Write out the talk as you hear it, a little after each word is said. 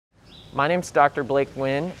My name's Dr. Blake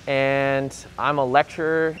Nguyen, and I'm a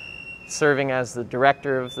lecturer serving as the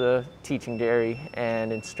director of the Teaching Dairy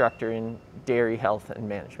and instructor in dairy health and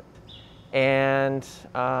management. And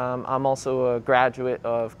I'm also a graduate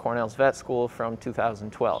of Cornell's vet school from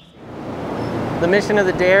 2012. The mission of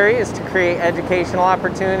the dairy is to create educational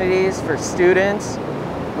opportunities for students,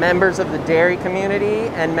 members of the dairy community,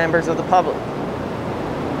 and members of the public.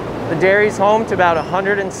 The dairy is home to about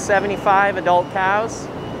 175 adult cows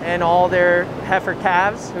and all their heifer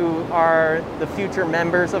calves, who are the future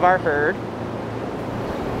members of our herd.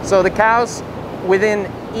 So the cows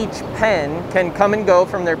within each pen can come and go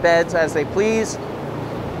from their beds as they please.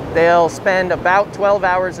 They'll spend about 12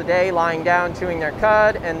 hours a day lying down chewing their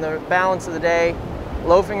cud, and the balance of the day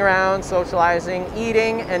loafing around, socializing,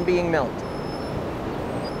 eating, and being milked.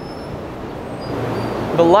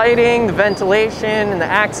 The lighting, the ventilation, and the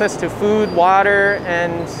access to food, water,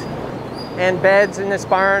 and beds in this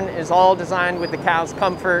barn is all designed with the cow's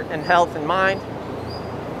comfort and health in mind.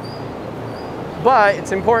 But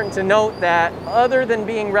it's important to note that other than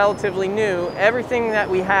being relatively new, everything that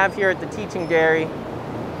we have here at the Teaching Dairy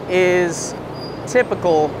is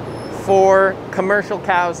typical for commercial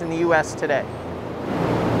cows in the US today.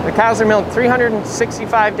 The cows are milked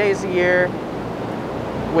 365 days a year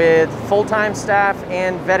with full-time staff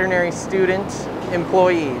and veterinary student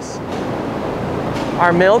employees.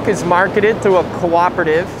 Our milk is marketed through a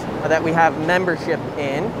cooperative that we have membership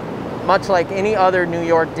in, much like any other New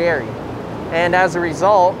York dairy. And as a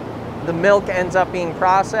result, the milk ends up being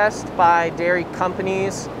processed by dairy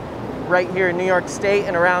companies right here in New York State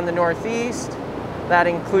and around the Northeast. That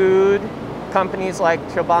include companies like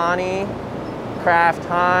Chobani, Kraft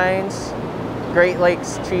Heinz, Great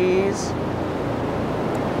Lakes Cheese.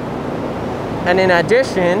 And in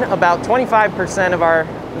addition, about 25% of our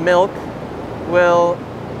milk will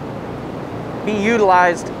be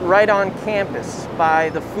utilized right on campus by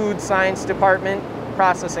the Food Science Department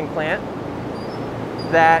processing plant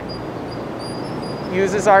that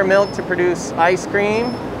uses our milk to produce ice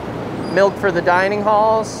cream, milk for the dining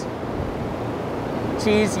halls,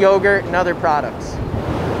 cheese, yogurt, and other products.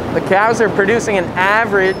 The cows are producing an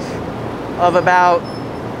average of about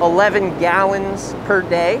 11 gallons per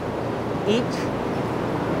day each,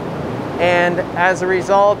 and as a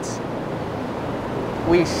result,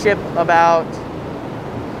 we ship about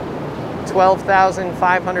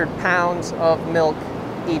 12,500 pounds of milk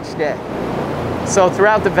each day. So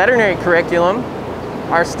throughout the veterinary curriculum,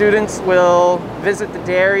 our students will visit the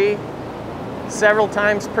dairy several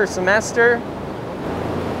times per semester,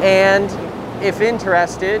 and if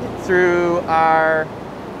interested, through our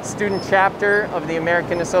student chapter of the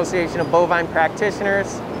American Association of Bovine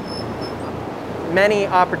Practitioners, many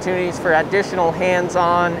opportunities for additional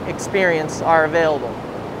hands-on experience are available.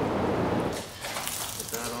 Put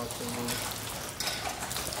that on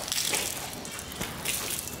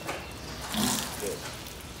good.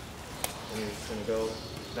 And you're just going to go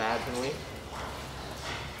vaginally.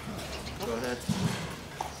 Go ahead.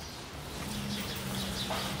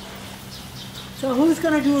 So who's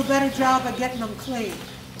going to do a better job of getting them clean?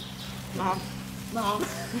 Mom. Mom.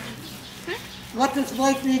 What does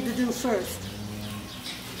Blake need to do first?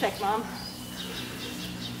 Check, Mom.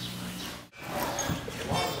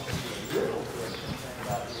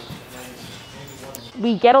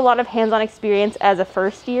 We get a lot of hands-on experience as a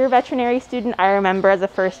first-year veterinary student. I remember as a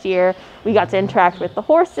first year, we got to interact with the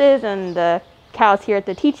horses and the cows here at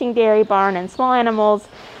the Teaching Dairy Barn and small animals.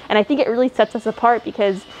 And I think it really sets us apart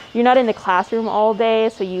because you're not in the classroom all day,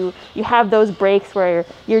 so you have those breaks where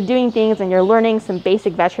you're doing things and you're learning some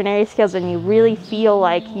basic veterinary skills, and you really feel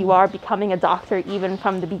like you are becoming a doctor even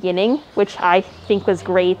from the beginning, which I think was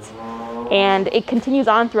great. And it continues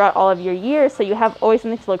on throughout all of your years, so you have always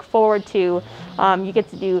something to look forward to. You get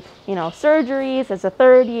to do, surgeries as a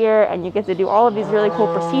third year, and you get to do all of these really cool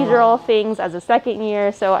procedural things as a second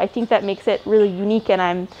year. So I think that makes it really unique, and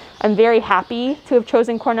I'm very happy to have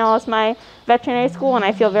chosen Cornell as my veterinary school, and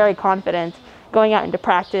I feel very confident going out into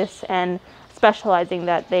practice and specializing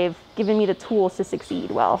that they've given me the tools to succeed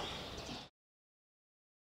well.